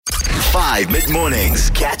5 mid-mornings.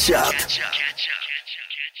 Catch up.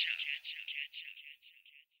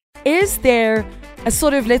 Is there a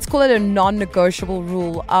sort of, let's call it a non-negotiable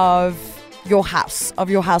rule of your house, of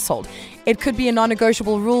your household? It could be a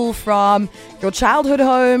non-negotiable rule from your childhood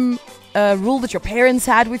home, a rule that your parents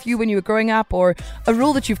had with you when you were growing up, or a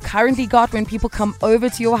rule that you've currently got when people come over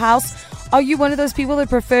to your house. Are you one of those people that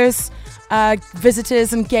prefers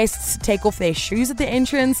visitors and guests to take off their shoes at the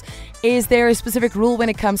entrance? Is there a specific rule when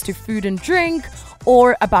it comes to food and drink,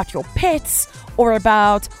 or about your pets, or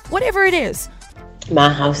about whatever it is? My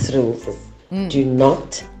house rules is do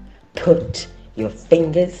not put your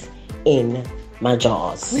fingers in my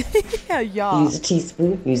jars. Yeah. Use a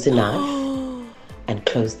teaspoon, use a knife, and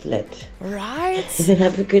close the lid. Right?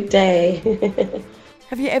 Have a good day.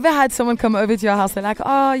 Have you ever had someone come over to your house, they're like,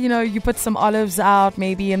 oh, you put some olives out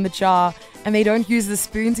maybe in the jar, and they don't use the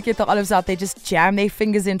spoon to get the olives out, they just jam their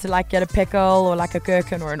fingers in to like get a pickle or like a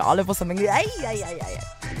gherkin or an olive or something.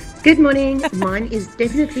 Good morning. Mine is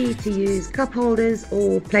definitely to use cup holders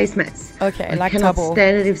or placemats. Okay, I like cannot table.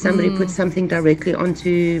 stand it if somebody puts something directly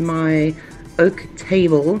onto my oak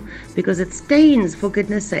table because it stains, for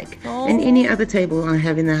goodness sake. And any other table I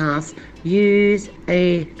have in the house, use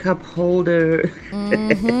a cup holder.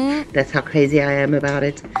 That's how crazy I am about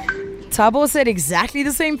it. Tabo said exactly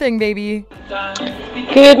the same thing, baby.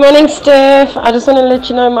 Good morning, Steph. I just want to let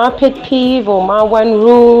you know my pet peeve or my one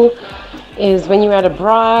rule is when you're at a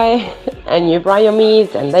braai and you braai your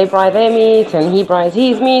meat and they braai their meat and he braais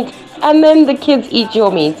his meat and then the kids eat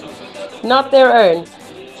your meat, not their own.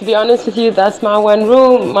 To be honest with you, that's my one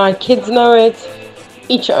rule. My kids know it.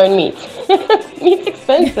 Eat your own meat. Meat's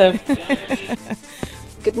expensive.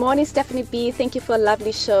 Good morning, Stephanie B. Thank you for a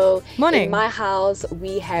lovely show. Morning. In my house,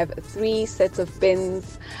 we have 3 sets of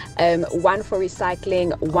bins, one for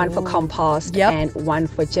recycling, one for compost, and one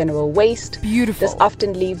for general waste. Beautiful. This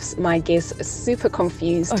often leaves my guests super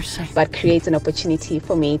confused, but creates an opportunity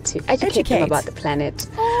for me to educate them about the planet.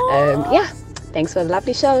 Thanks for the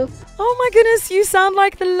lovely show. Oh my goodness, you sound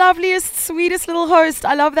like the loveliest, sweetest little host.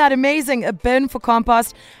 I love that. Amazing. A bin for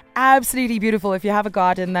compost. Absolutely beautiful. If you have a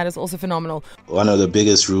garden, that is also phenomenal. One of the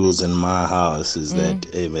biggest rules in my house is that,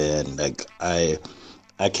 hey man, like I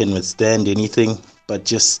can withstand anything, but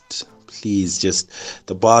please,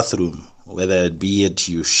 the bathroom, whether it be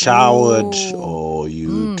you showered or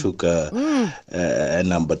you took a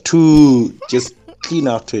number 2, just clean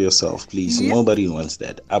after yourself, please. Nobody wants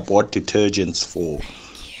that. I bought detergents for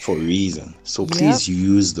a reason, so please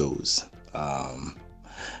use those. I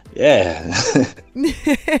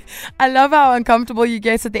love how uncomfortable you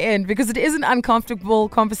get at the end, because it is an uncomfortable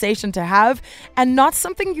conversation to have and not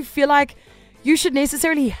something you feel like you should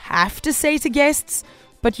necessarily have to say to guests,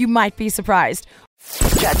 but you might be surprised.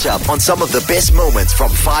 Catch up on some of the best moments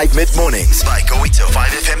from 5 mid-mornings by going to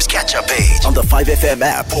 5FM's catch-up page on the 5FM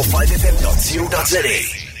app or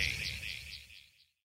 5FM.co.za.